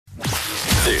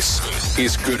This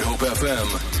is Good Hope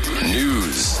FM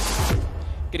News.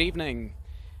 Good evening.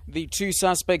 The two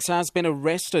suspects has been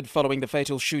arrested following the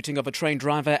fatal shooting of a train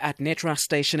driver at Netreg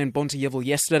station in Bonteheuwel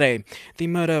yesterday. The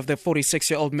murder of the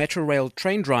 46-year-old Metro Rail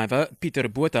train driver, Pieter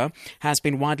Botha, has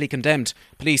been widely condemned.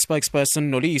 Police spokesperson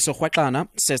Noliso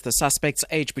says the suspects,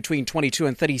 aged between 22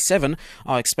 and 37,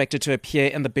 are expected to appear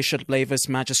in the Bishop Lavis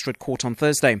Magistrate Court on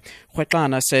Thursday.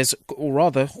 Huetlana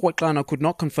could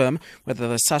not confirm whether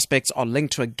the suspects are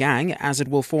linked to a gang, as it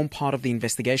will form part of the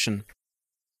investigation.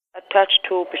 Attached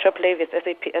to Bishop Lavis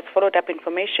SAP has followed up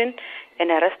information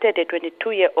and arrested a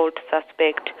 22-year-old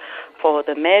suspect for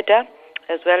the murder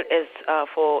as well as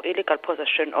for illegal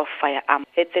possession of firearm.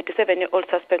 A 37-year-old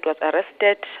suspect was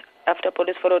arrested after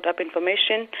police followed up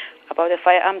information about the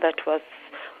firearm that was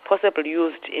possibly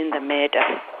used in the murder.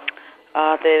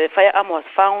 The firearm was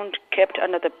found kept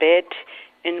under the bed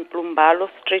in Plumbalo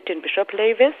Street in Bishop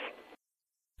Lavis.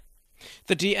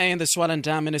 The DA in the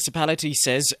Swellendam municipality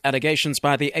says allegations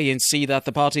by the ANC that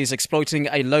the party is exploiting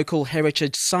a local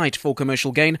heritage site for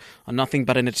commercial gain are nothing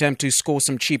but an attempt to score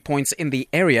some cheap points in the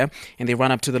area in the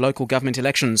run-up to the local government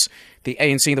elections. The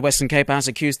ANC in the Western Cape has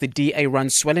accused the DA-run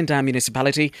Swellendam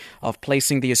municipality of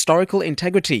placing the historical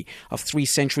integrity of 3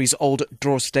 centuries-old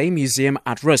Day Museum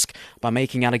at risk by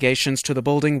making allegations to the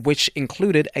building, which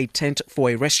included a tent for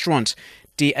a restaurant.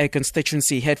 DA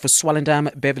constituency head for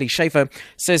Swellendam, Beverly Schaefer,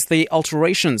 says the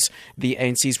alterations the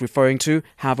ANC is referring to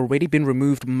have already been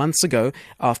removed months ago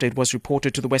after it was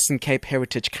reported to the Western Cape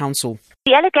Heritage Council.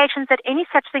 The allegations that any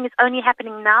such thing is only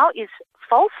happening now is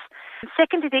false.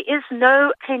 Secondly, there is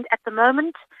no tent at the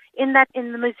moment in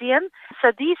the museum.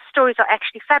 So these stories are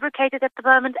actually fabricated at the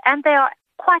moment, and they are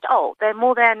quite old. They're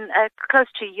more than close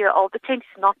to a year old. The tent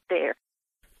is not there.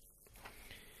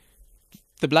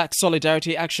 The Black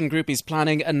Solidarity Action Group is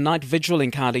planning a night vigil in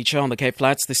Khayelitsha on the Cape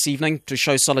Flats this evening to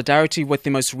show solidarity with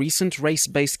the most recent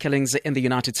race-based killings in the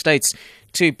United States.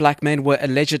 2 black men were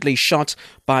allegedly shot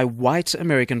by white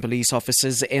American police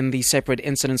officers in the separate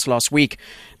incidents last week.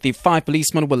 The 5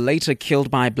 policemen were later killed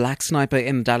by a black sniper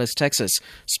in Dallas, Texas.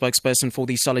 Spokesperson for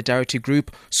the Solidarity Group,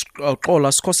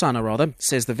 Skosana,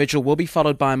 says the vigil will be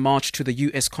followed by a march to the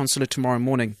U.S. consulate tomorrow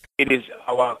morning. It is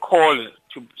our call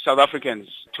to South Africans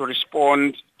to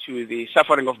respond to the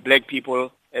suffering of black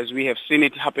people as we have seen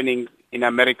it happening in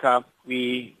America.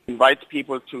 We invite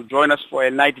people to join us for a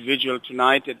night vigil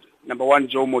tonight at number 1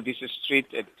 Joe Modise Street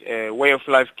at Way of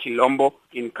Life Quilombo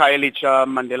in Khayelitsha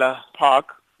Mandela Park.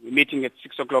 We're meeting at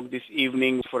 6 o'clock this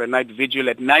evening for a night vigil.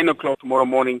 At 9 o'clock tomorrow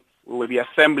morning, we will be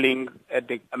assembling at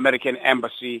the American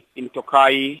Embassy in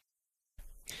Tokai.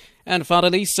 And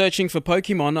finally, searching for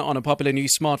Pokemon on a popular new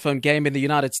smartphone game in the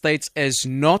United States is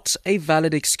not a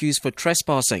valid excuse for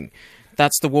trespassing.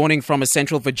 That's the warning from a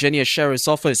Central Virginia sheriff's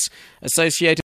office. Associated